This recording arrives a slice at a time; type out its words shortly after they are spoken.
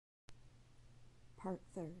Part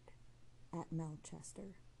Third. At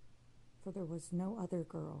Melchester. For there was no other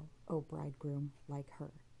girl, O bridegroom, like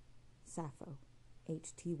her. Sappho.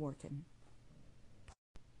 H.T. Wharton.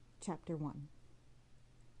 Chapter 1.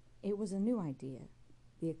 It was a new idea,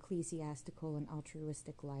 the ecclesiastical and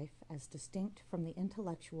altruistic life as distinct from the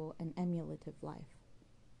intellectual and emulative life.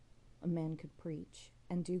 A man could preach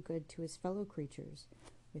and do good to his fellow creatures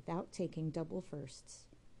without taking double firsts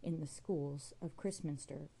in the schools of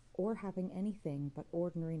Christminster or having anything but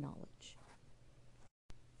ordinary knowledge.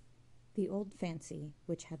 The old fancy,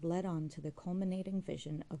 which had led on to the culminating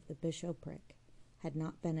vision of the bishopric, had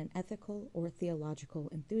not been an ethical or theological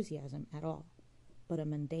enthusiasm at all, but a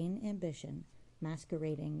mundane ambition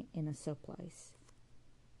masquerading in a surplice.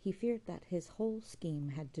 He feared that his whole scheme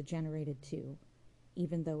had degenerated to,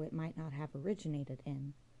 even though it might not have originated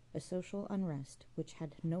in, a social unrest which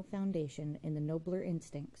had no foundation in the nobler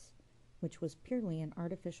instincts, which was purely an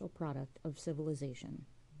artificial product of civilization.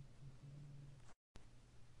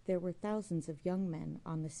 There were thousands of young men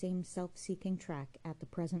on the same self-seeking track at the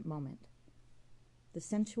present moment. The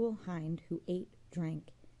sensual hind who ate, drank,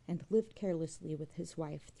 and lived carelessly with his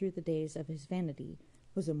wife through the days of his vanity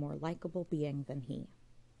was a more likable being than he.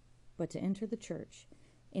 But to enter the church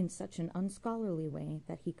in such an unscholarly way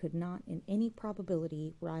that he could not in any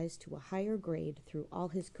probability rise to a higher grade through all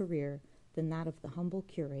his career than that of the humble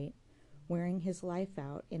curate, wearing his life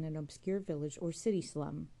out in an obscure village or city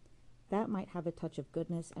slum, that might have a touch of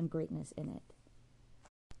goodness and greatness in it.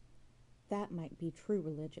 That might be true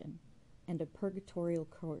religion, and a purgatorial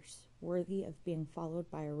course worthy of being followed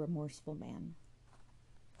by a remorseful man.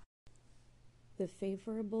 The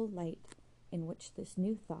favorable light in which this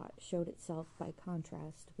new thought showed itself by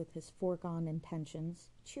contrast with his foregone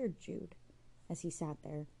intentions cheered Jude, as he sat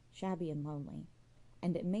there, shabby and lonely,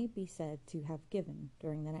 and it may be said to have given,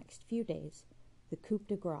 during the next few days, the coup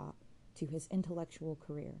de grace to his intellectual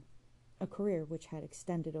career, a career which had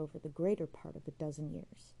extended over the greater part of a dozen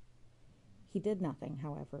years. He did nothing,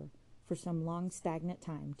 however, for some long stagnant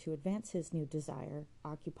time to advance his new desire,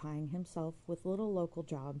 occupying himself with little local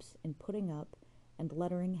jobs in putting up and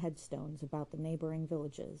lettering headstones about the neighboring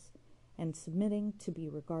villages, and submitting to be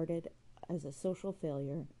regarded as a social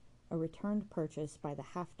failure, a returned purchase by the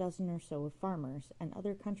half-dozen or so of farmers and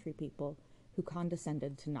other country people who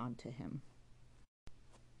condescended to nod to him.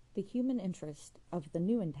 The human interest of the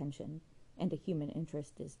new intention, and a human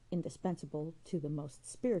interest is indispensable to the most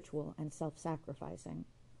spiritual and self-sacrificing,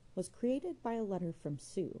 was created by a letter from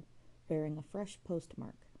Sue, bearing a fresh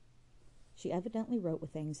postmark. She evidently wrote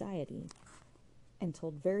with anxiety, and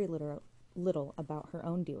told very little about her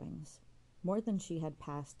own doings, more than she had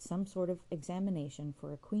passed some sort of examination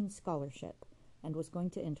for a Queen's scholarship, and was going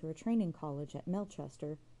to enter a training college at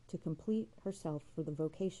Melchester to complete herself for the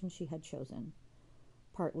vocation she had chosen,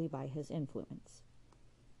 partly by his influence.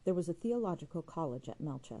 There was a theological college at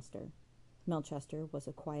Melchester. Melchester was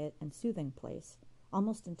a quiet and soothing place,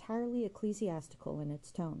 almost entirely ecclesiastical in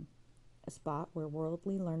its tone, a spot where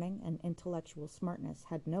worldly learning and intellectual smartness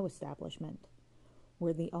had no establishment,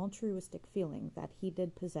 where the altruistic feeling that he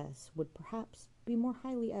did possess would perhaps be more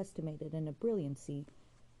highly estimated in a brilliancy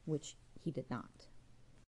which he did not.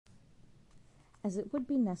 As it would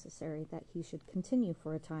be necessary that he should continue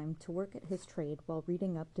for a time to work at his trade while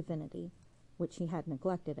reading up divinity, which he had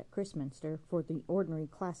neglected at Christminster for the ordinary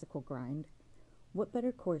classical grind, what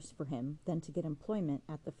better course for him than to get employment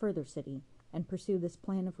at the further city and pursue this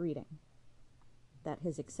plan of reading? That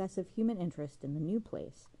his excessive human interest in the new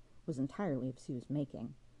place was entirely of Sue's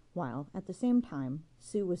making, while, at the same time,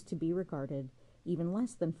 Sue was to be regarded, even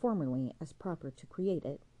less than formerly, as proper to create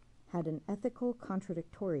it, had an ethical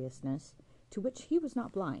contradictoriousness to which he was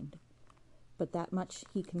not blind, but that much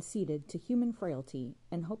he conceded to human frailty,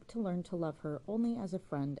 and hoped to learn to love her only as a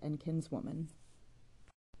friend and kinswoman.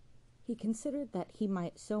 He considered that he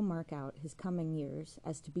might so mark out his coming years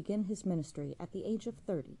as to begin his ministry at the age of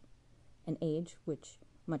 30, an age which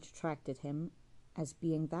much attracted him as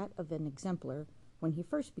being that of an exemplar when he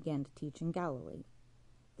first began to teach in Galilee.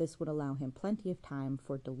 This would allow him plenty of time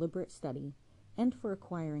for deliberate study and for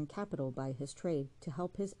acquiring capital by his trade to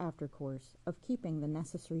help his after course of keeping the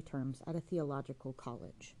necessary terms at a theological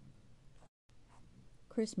college.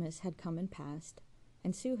 Christmas had come and passed,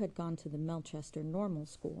 and Sue had gone to the Melchester Normal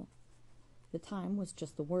School. The time was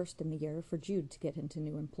just the worst in the year for Jude to get into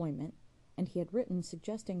new employment, and he had written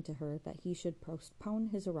suggesting to her that he should postpone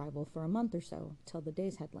his arrival for a month or so till the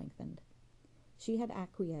days had lengthened. She had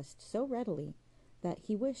acquiesced so readily that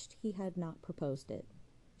he wished he had not proposed it.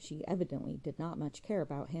 She evidently did not much care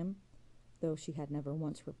about him, though she had never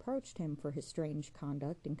once reproached him for his strange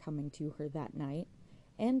conduct in coming to her that night,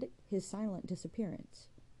 and his silent disappearance.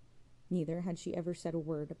 Neither had she ever said a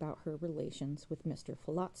word about her relations with Mr.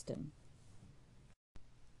 Phlotston.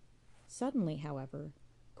 Suddenly, however,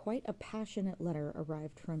 quite a passionate letter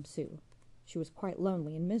arrived from Sue. She was quite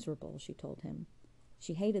lonely and miserable, she told him.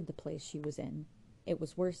 She hated the place she was in. It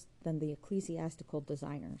was worse than the ecclesiastical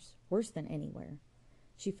designers, worse than anywhere.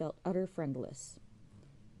 She felt utter friendless.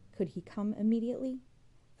 Could he come immediately?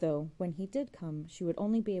 Though, when he did come, she would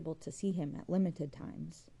only be able to see him at limited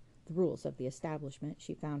times. The rules of the establishment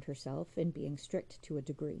she found herself in being strict to a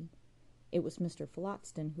degree. It was Mr.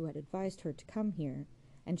 Phlotston who had advised her to come here,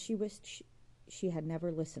 and she wished she had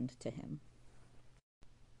never listened to him.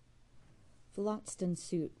 Phlotston's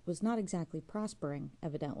suit was not exactly prospering,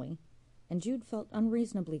 evidently, and Jude felt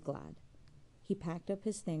unreasonably glad. He packed up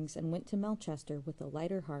his things and went to Melchester with a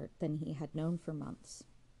lighter heart than he had known for months.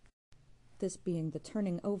 This being the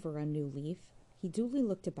turning over a new leaf, he duly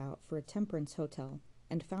looked about for a temperance hotel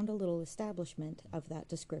and found a little establishment of that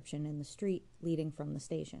description in the street leading from the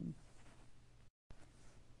station.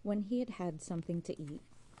 When he had had something to eat,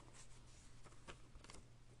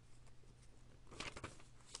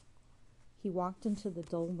 he walked into the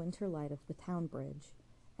dull winter light of the town bridge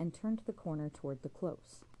and turned the corner toward the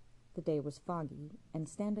close. The day was foggy, and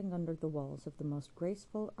standing under the walls of the most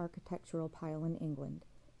graceful architectural pile in England,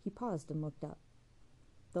 he paused and looked up.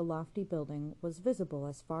 The lofty building was visible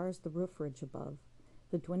as far as the roof ridge above.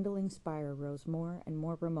 The dwindling spire rose more and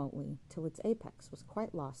more remotely, till its apex was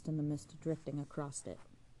quite lost in the mist drifting across it.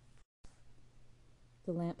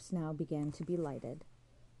 The lamps now began to be lighted,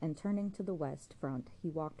 and turning to the west front, he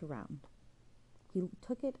walked around. He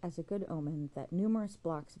took it as a good omen that numerous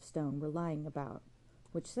blocks of stone were lying about,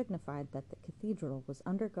 which signified that the cathedral was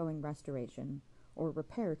undergoing restoration or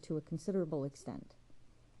repair to a considerable extent.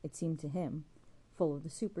 It seemed to him, full of the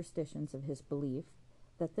superstitions of his belief,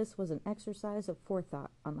 that this was an exercise of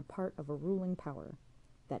forethought on the part of a ruling power,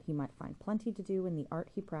 that he might find plenty to do in the art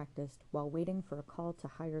he practiced while waiting for a call to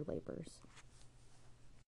higher labors.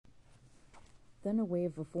 Then a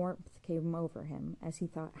wave of warmth came over him as he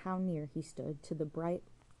thought how near he stood to the bright,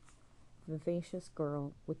 vivacious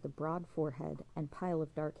girl with the broad forehead and pile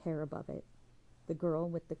of dark hair above it, the girl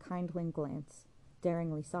with the kindling glance,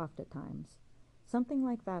 daringly soft at times, something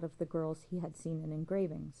like that of the girls he had seen in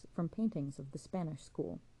engravings from paintings of the Spanish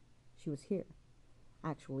school. She was here,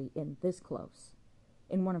 actually in this close,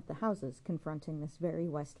 in one of the houses confronting this very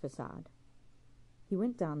west facade. He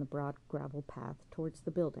went down the broad gravel path towards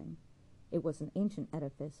the building. It was an ancient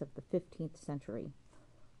edifice of the 15th century,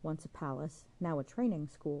 once a palace, now a training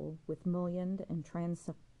school with mullioned and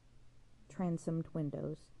transomed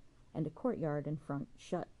windows, and a courtyard in front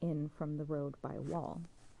shut in from the road by a wall.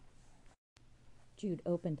 Jude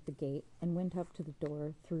opened the gate and went up to the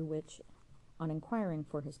door through which, on inquiring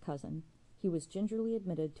for his cousin, he was gingerly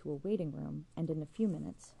admitted to a waiting room, and in a few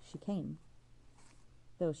minutes she came.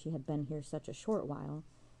 Though she had been here such a short while,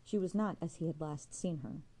 she was not as he had last seen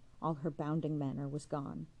her. All her bounding manner was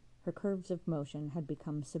gone. Her curves of motion had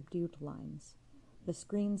become subdued lines. The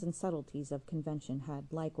screens and subtleties of convention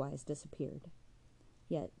had likewise disappeared.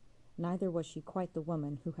 Yet neither was she quite the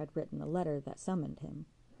woman who had written the letter that summoned him.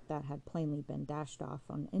 That had plainly been dashed off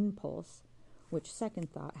on impulse, which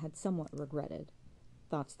second thought had somewhat regretted.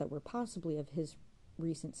 Thoughts that were possibly of his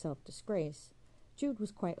recent self-disgrace, Jude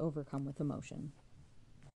was quite overcome with emotion.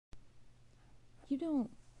 "You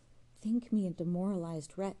don't think me a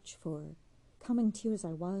demoralized wretch for coming to you as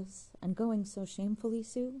I was, and going so shamefully,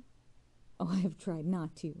 Sue?" "Oh, I have tried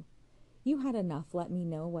not to. You had enough let me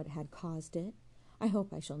know what had caused it. I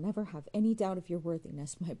hope I shall never have any doubt of your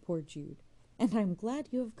worthiness, my poor Jude, and I am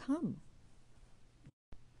glad you have come."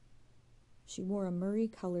 She wore a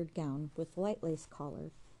murrey-colored gown with light lace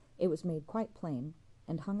collar. It was made quite plain,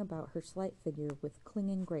 and hung about her slight figure with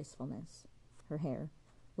clinging gracefulness. Her hair,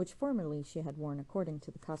 which formerly she had worn according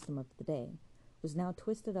to the custom of the day, was now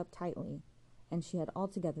twisted up tightly, and she had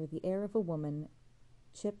altogether the air of a woman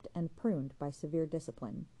chipped and pruned by severe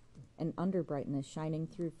discipline, an under-brightness shining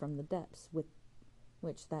through from the depths with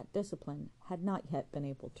which that discipline had not yet been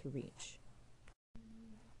able to reach.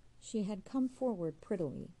 She had come forward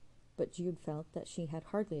prettily, but Jude felt that she had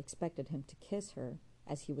hardly expected him to kiss her,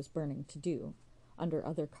 as he was burning to do, under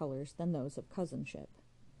other colors than those of cousinship.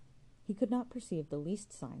 He could not perceive the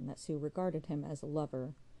least sign that Sue regarded him as a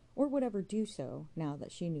lover, or would ever do so now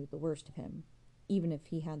that she knew the worst of him, even if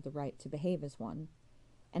he had the right to behave as one,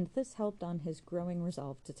 and this helped on his growing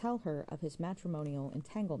resolve to tell her of his matrimonial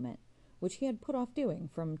entanglement, which he had put off doing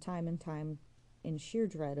from time to time in sheer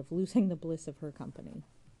dread of losing the bliss of her company.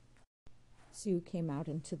 Sue came out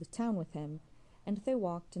into the town with him, and they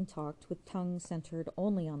walked and talked with tongues centered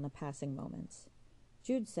only on the passing moments.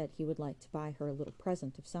 Jude said he would like to buy her a little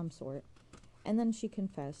present of some sort, and then she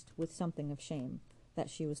confessed, with something of shame, that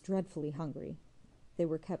she was dreadfully hungry. They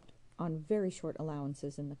were kept on very short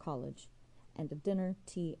allowances in the college, and a dinner,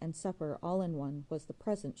 tea, and supper all in one was the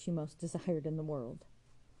present she most desired in the world.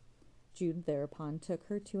 Jude thereupon took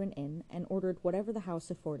her to an inn and ordered whatever the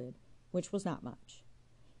house afforded, which was not much.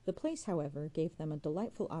 The place, however, gave them a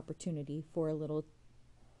delightful opportunity for a little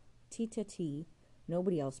tete-a-tete,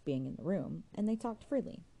 nobody else being in the room, and they talked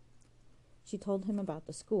freely. She told him about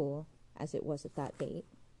the school, as it was at that date,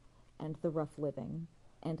 and the rough living,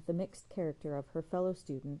 and the mixed character of her fellow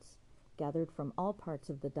students, gathered from all parts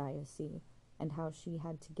of the diocese, and how she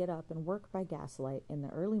had to get up and work by gaslight in the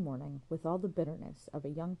early morning with all the bitterness of a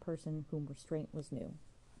young person whom restraint was new.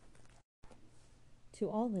 To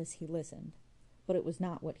all this he listened, but it was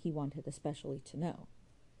not what he wanted especially to know,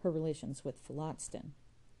 her relations with Phlotston.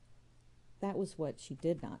 That was what she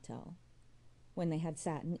did not tell. When they had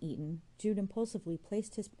sat and eaten, Jude impulsively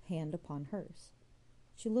placed his hand upon hers.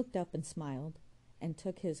 She looked up and smiled, and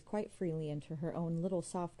took his quite freely into her own little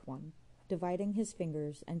soft one, dividing his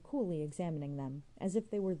fingers and coolly examining them, as if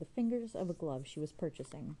they were the fingers of a glove she was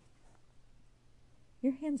purchasing.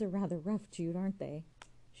 "Your hands are rather rough, Jude, aren't they?"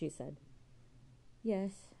 she said.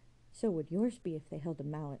 "Yes, so would yours be if they held a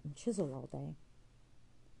mallet and chisel all day."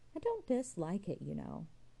 "I don't dislike it, you know.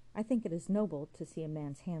 I think it is noble to see a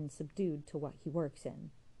man's hands subdued to what he works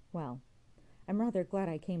in. Well, I'm rather glad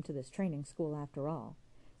I came to this training school after all.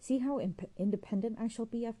 See how independent I shall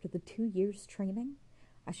be after the 2 years' training?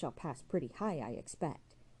 I shall pass pretty high, I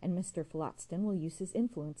expect, and Mr. Phlotston will use his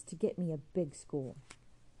influence to get me a big school."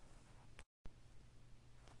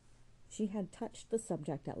 She had touched the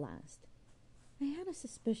subject at last. "I had a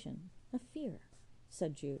suspicion, a fear,"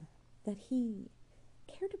 said Jude, "that he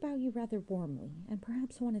cared about you rather warmly, and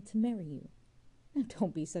perhaps wanted to marry you." "Now,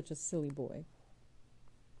 don't be such a silly boy."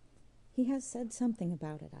 "He has said something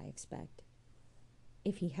about it, I expect."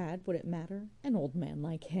 "If he had, would it matter? An old man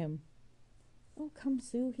like him." "Oh, come,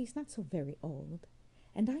 Sue, he's not so very old.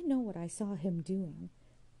 And I know what I saw him doing."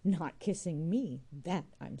 "Not kissing me, that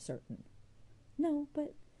I'm certain." "No,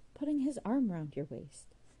 but putting his arm round your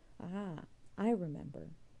waist." "Ah, I remember.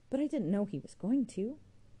 But I didn't know he was going to."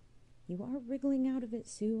 "You are wriggling out of it,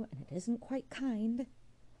 Sue, and it isn't quite kind."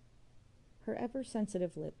 Her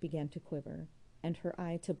ever-sensitive lip began to quiver, and her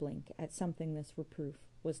eye to blink at something this reproof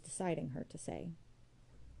was deciding her to say.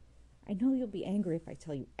 "I know you'll be angry if I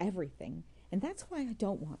tell you everything, and that's why I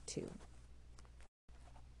don't want to."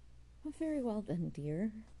 "Oh, very well then,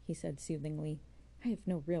 dear," he said soothingly. "I have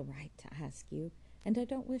no real right to ask you, and I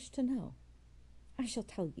don't wish to know." "I shall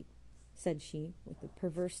tell you," said she, with the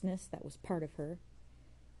perverseness that was part of her.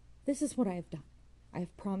 "This is what I have done. I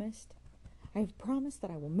have promised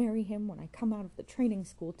that I will marry him when I come out of the training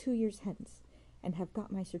school 2 years hence, and have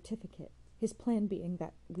got my certificate, his plan being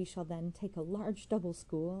that we shall then take a large double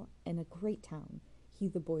school in a great town, he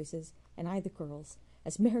the boys' and I the girls',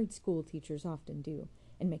 as married school teachers often do,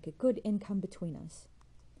 and make a good income between us."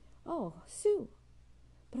 "Oh, Sue!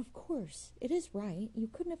 But of course, it is right. You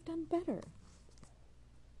couldn't have done better."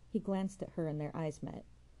 He glanced at her, and their eyes met,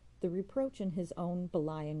 the reproach in his own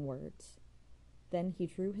belying words. Then he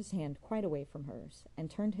drew his hand quite away from hers, and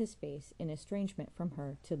turned his face in estrangement from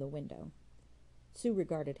her to the window. Sue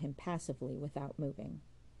regarded him passively without moving.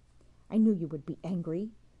 "I knew you would be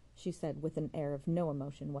angry," she said with an air of no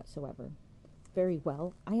emotion whatsoever. "Very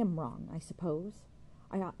well, I am wrong, I suppose.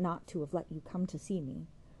 I ought not to have let you come to see me.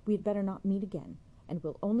 We had better not meet again, and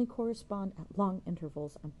will only correspond at long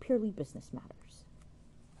intervals on purely business matters."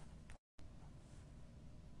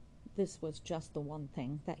 This was just the one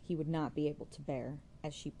thing that he would not be able to bear,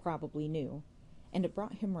 as she probably knew, and it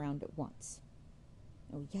brought him round at once.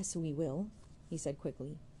 "Oh, yes, we will," he said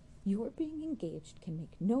quickly. "Your being engaged can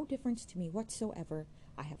make no difference to me whatsoever.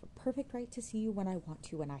 I have a perfect right to see you when I want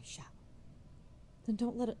to, and I shall." "Then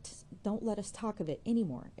don't let us talk of it any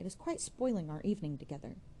more. It is quite spoiling our evening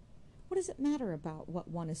together. What does it matter about what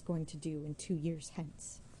one is going to do in 2 years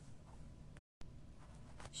hence?"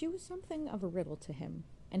 She was something of a riddle to him,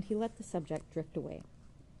 and he let the subject drift away.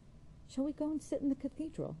 "Shall we go and sit in the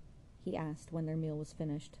cathedral?" he asked when their meal was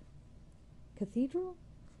finished. "Cathedral?"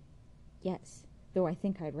 "Yes, though I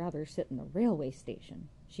think I'd rather sit in the railway station,"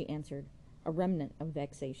 she answered, a remnant of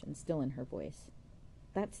vexation still in her voice.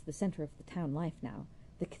 "That's the center of the town life now.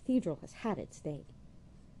 The cathedral has had its day."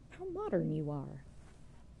 "How modern you are!"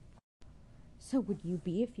 "So would you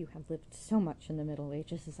be if you had lived so much in the Middle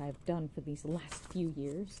Ages as I have done for these last few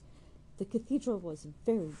years. The cathedral was a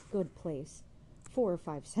very good place 4 or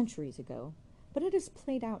 5 centuries ago, but it is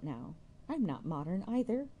played out now. I'm not modern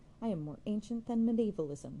either. I am more ancient than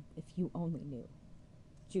medievalism, if you only knew."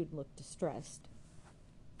 Jude looked distressed.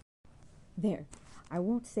 "There, I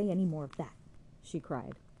won't say any more of that," she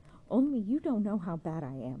cried. "Only you don't know how bad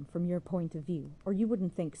I am from your point of view, or you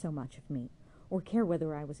wouldn't think so much of me, or care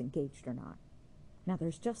whether I was engaged or not. Now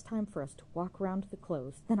there's just time for us to walk round the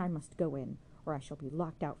close, then I must go in, or I shall be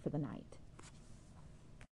locked out for the night."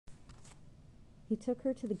 He took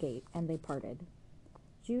her to the gate, and they parted.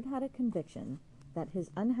 Jude had a conviction that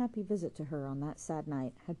his unhappy visit to her on that sad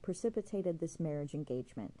night had precipitated this marriage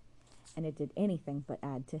engagement, and it did anything but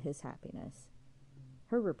add to his happiness.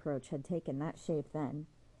 Her reproach had taken that shape then,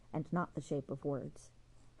 and not the shape of words.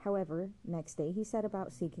 However, next day he set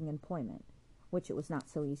about seeking employment, which it was not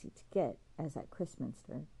so easy to get as at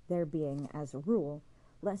Christminster, there being, as a rule,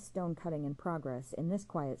 less stone-cutting in progress in this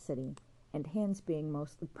quiet city, and hands being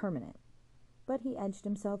mostly permanent. But he edged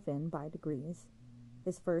himself in by degrees.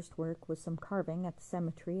 His first work was some carving at the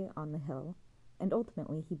cemetery on the hill, and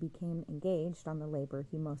ultimately he became engaged on the labor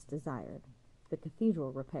he most desired, the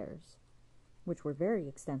cathedral repairs, which were very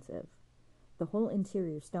extensive, the whole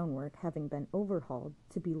interior stonework having been overhauled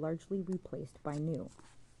to be largely replaced by new.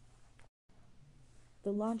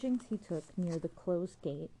 The lodgings he took near the closed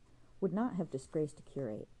gate would not have disgraced a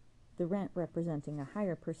curate, the rent representing a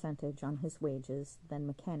higher percentage on his wages than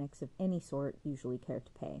mechanics of any sort usually care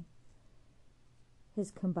to pay. His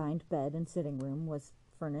combined bed and sitting room was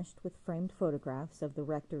furnished with framed photographs of the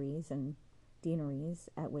rectories and deaneries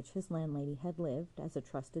at which his landlady had lived as a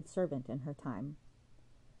trusted servant in her time,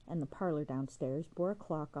 and the parlor downstairs bore a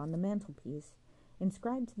clock on the mantelpiece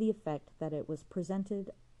inscribed to the effect that it was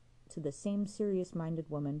presented to the same serious-minded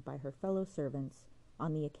woman by her fellow servants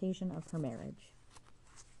on the occasion of her marriage.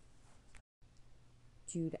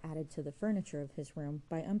 Jude added to the furniture of his room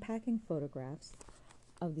by unpacking photographs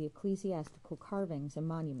of the ecclesiastical carvings and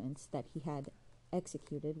monuments that he had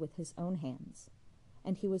executed with his own hands,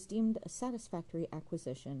 and he was deemed a satisfactory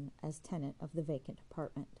acquisition as tenant of the vacant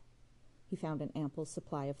apartment. He found an ample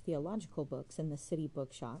supply of theological books in the city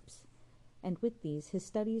bookshops, and with these his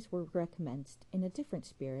studies were recommenced in a different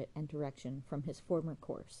spirit and direction from his former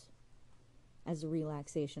course. As a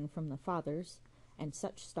relaxation from the Fathers and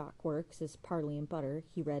such stock works as Parley and Butter,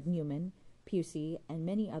 he read Newman, Pusey, and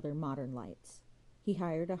many other modern lights. He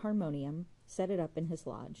hired a harmonium, set it up in his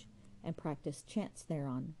lodge, and practiced chants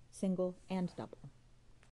thereon, single and double.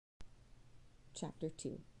 Chapter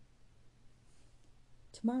 2.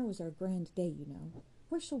 "Tomorrow is our grand day, you know.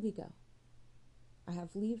 Where shall we go?" "I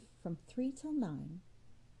have leave from 3 till 9,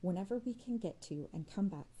 whenever we can get to and come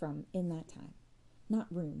back from in that time.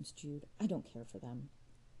 Not rooms, Jude. I don't care for them."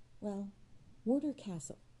 "Well, Wardour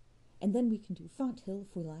Castle, and then we can do Fonthill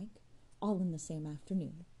if we like, all in the same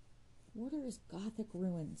afternoon." "Wardour is Gothic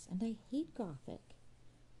ruins, and I hate Gothic."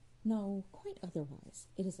 "No, quite otherwise.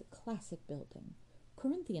 It is a classic building,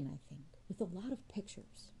 Corinthian, I think, with a lot of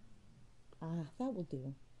pictures." "Ah, that will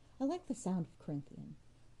do. I like the sound of Corinthian.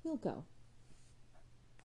 We'll go."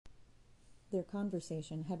 Their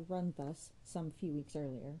conversation had run thus some few weeks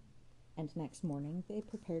earlier, and next morning they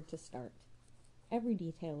prepared to start. Every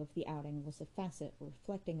detail of the outing was a facet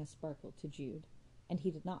reflecting a sparkle to Jude, and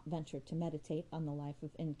he did not venture to meditate on the life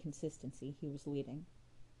of inconsistency he was leading.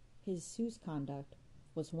 His Sue's conduct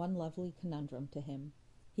was one lovely conundrum to him.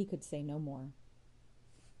 He could say no more.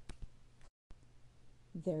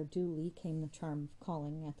 There duly came the charm of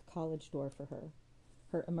calling at the college door for her,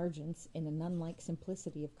 her emergence in a nun-like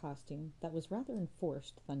simplicity of costume that was rather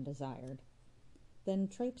enforced than desired. Then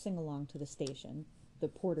traipsing along to the station, the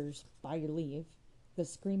porter's "by your leave," the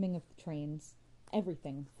screaming of the trains,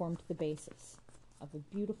 everything formed the basis of a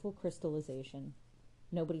beautiful crystallization.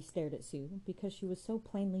 Nobody stared at Sue because she was so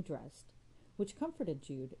plainly dressed, which comforted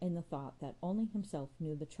Jude in the thought that only himself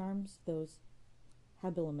knew the charms those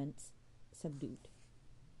habiliments subdued.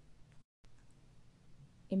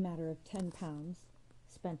 A matter of £10,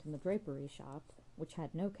 spent in the drapery shop, which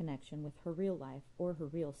had no connection with her real life or her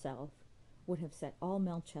real self, would have set all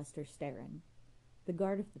Melchester staring. The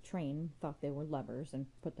guard of the train thought they were lovers and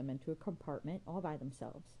put them into a compartment all by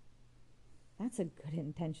themselves. "That's a good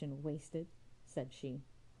intention wasted," said she.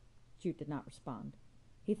 Jude did not respond.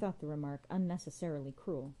 He thought the remark unnecessarily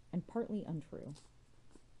cruel and partly untrue.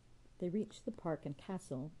 They reached the park and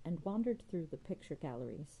castle and wandered through the picture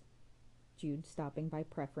galleries, Jude stopping by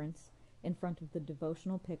preference in front of the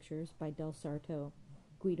devotional pictures by Del Sarto,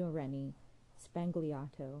 Guido Reni,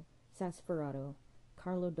 Spangliato, Sasferato,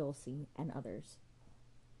 Carlo Dolci, and others.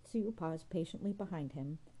 Sue paused patiently behind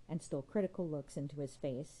him and stole critical looks into his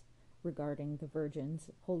face regarding the virgins,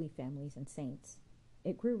 holy families, and saints.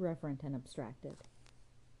 It grew reverent and abstracted.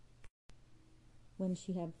 When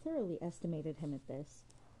she had thoroughly estimated him at this,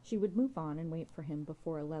 she would move on and wait for him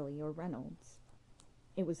before a Lely or Reynolds.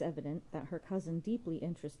 It was evident that her cousin deeply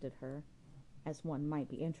interested her, as one might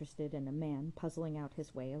be interested in a man puzzling out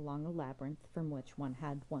his way along a labyrinth from which one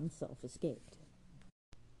had oneself escaped.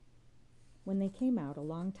 When they came out, a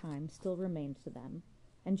long time still remained to them,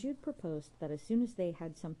 and Jude proposed that as soon as they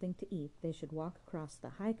had something to eat, they should walk across the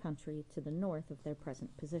high country to the north of their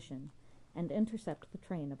present position, and intercept the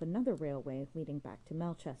train of another railway leading back to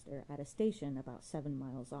Melchester at a station about 7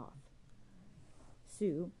 miles off.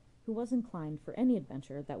 Sue, who was inclined for any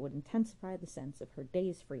adventure that would intensify the sense of her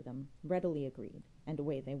day's freedom, readily agreed, and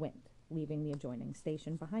away they went, leaving the adjoining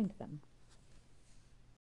station behind them.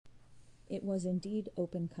 It was indeed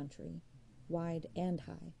open country, wide and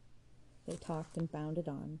high. They talked and bounded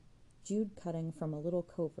on, Jude cutting from a little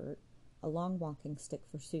covert a long walking stick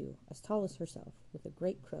for Sue, as tall as herself, with a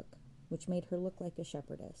great crook, which made her look like a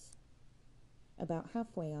shepherdess. About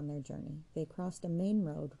halfway on their journey, they crossed a main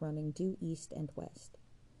road running due east and west,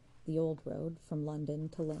 the old road from London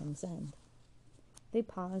to Land's End. They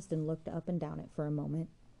paused and looked up and down it for a moment,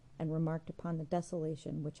 and remarked upon the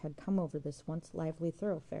desolation which had come over this once lively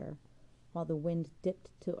thoroughfare, while the wind dipped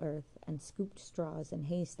to earth and scooped straws and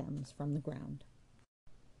hay stems from the ground.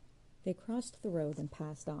 They crossed the road and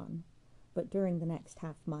passed on, but during the next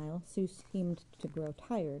half-mile Sue seemed to grow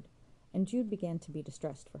tired, and Jude began to be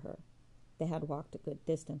distressed for her. They had walked a good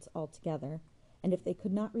distance altogether, and if they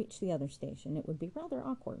could not reach the other station, it would be rather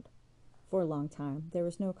awkward. For a long time there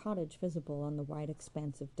was no cottage visible on the wide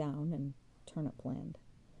expanse of down and turnip land,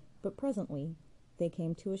 but presently they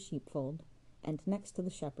came to a sheepfold, and next to the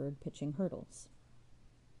shepherd pitching hurdles.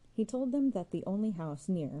 He told them that the only house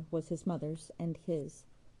near was his mother's and his,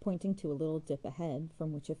 pointing to a little dip ahead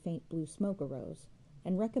from which a faint blue smoke arose,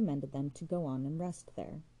 and recommended them to go on and rest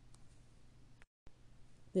there.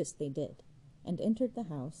 This they did, and entered the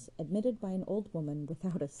house, admitted by an old woman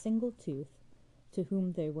without a single tooth, to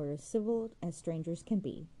whom they were as civil as strangers can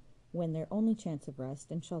be, when their only chance of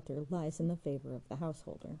rest and shelter lies in the favor of the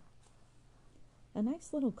householder. "A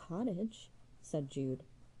nice little cottage," said Jude.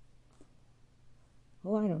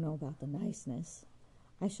 "Oh, I don't know about the niceness.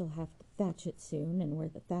 I shall have to thatch it soon, and where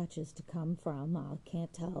the thatch is to come from, I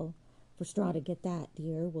can't tell. For straw to get that,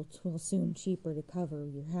 dear, will soon cheaper to cover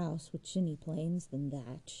your house with chimney planes than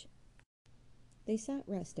thatch." They sat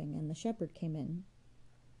resting, and the shepherd came in.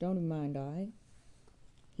 "Don't mind I,"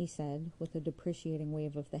 he said, with a depreciating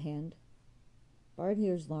wave of the hand. "Bide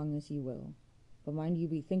here as long as you will. But mind you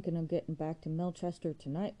be thinking of getting back to Melchester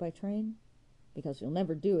tonight by train, because you'll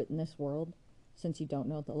never do it in this world, since you don't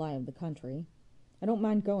know the lie of the country. I don't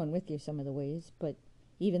mind going with you some of the ways, but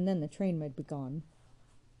even then the train might be gone."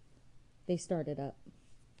 They started up.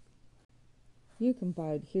 "You can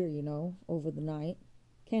bide here, you know, over the night.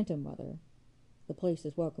 Can't I, Mother? The place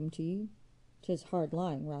is welcome to you. 'Tis hard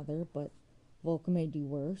lying, rather, but Volk may do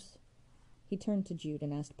worse." He turned to Jude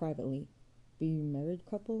and asked privately, "Be you a married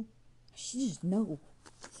couple?" "Shh, no,"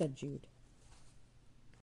 said Jude.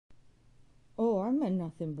 "Oh, I meant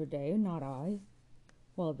nothing, Bidet, not I."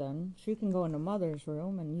 "Well, then, she can go into Mother's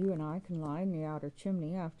room, and you and I can lie in the outer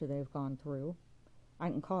chimney after they've gone through. I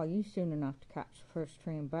can call you soon enough to catch the first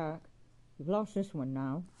train back. You've lost this one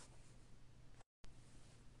now."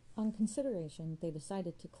 On consideration, they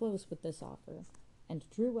decided to close with this offer, and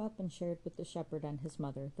drew up and shared with the shepherd and his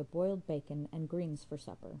mother the boiled bacon and greens for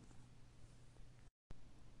supper.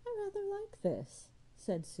 "I rather like this,"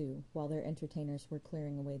 said Sue, while their entertainers were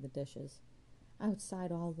clearing away the dishes.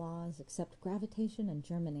 "Outside all laws except gravitation and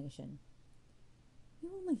germination."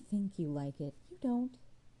 "You only think you like it. You don't.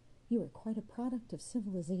 You are quite a product of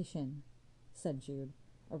civilization," said Jude,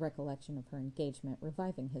 a recollection of her engagement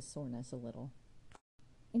reviving his soreness a little.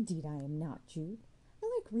 "Indeed I am not, Jude. I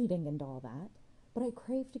like reading and all that, but I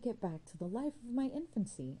crave to get back to the life of my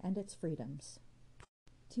infancy and its freedoms."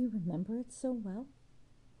 "Do you remember it so well?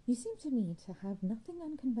 You seem to me to have nothing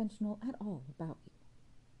unconventional at all about you."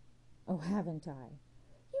 "Oh, haven't I?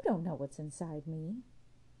 You don't know what's inside me."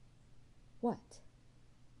 "What?"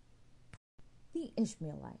 "The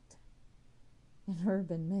Ishmaelite. An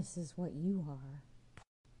urban miss is what you are."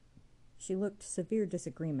 She looked severe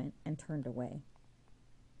disagreement and turned away.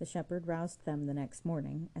 The shepherd roused them the next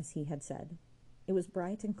morning, as he had said. It was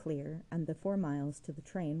bright and clear, and the 4 miles to the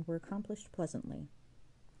train were accomplished pleasantly.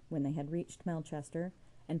 When they had reached Melchester,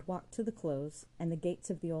 and walked to the close, and the gates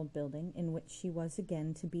of the old building in which she was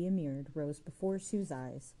again to be immured rose before Sue's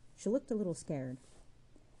eyes, she looked a little scared.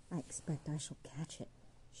 "I expect I shall catch it,"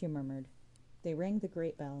 she murmured. They rang the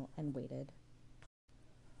great bell and waited.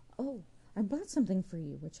 "Oh, I bought something for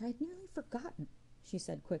you which I had nearly forgotten," she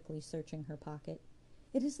said quickly, searching her pocket.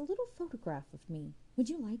 "It is a little photograph of me. Would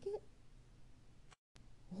you like it?"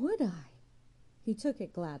 "Would I?" He took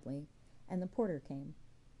it gladly, and the porter came,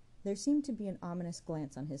 There seemed to be an ominous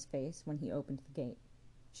glance on his face when he opened the gate.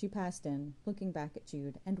 She passed in, looking back at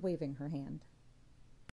Jude and waving her hand.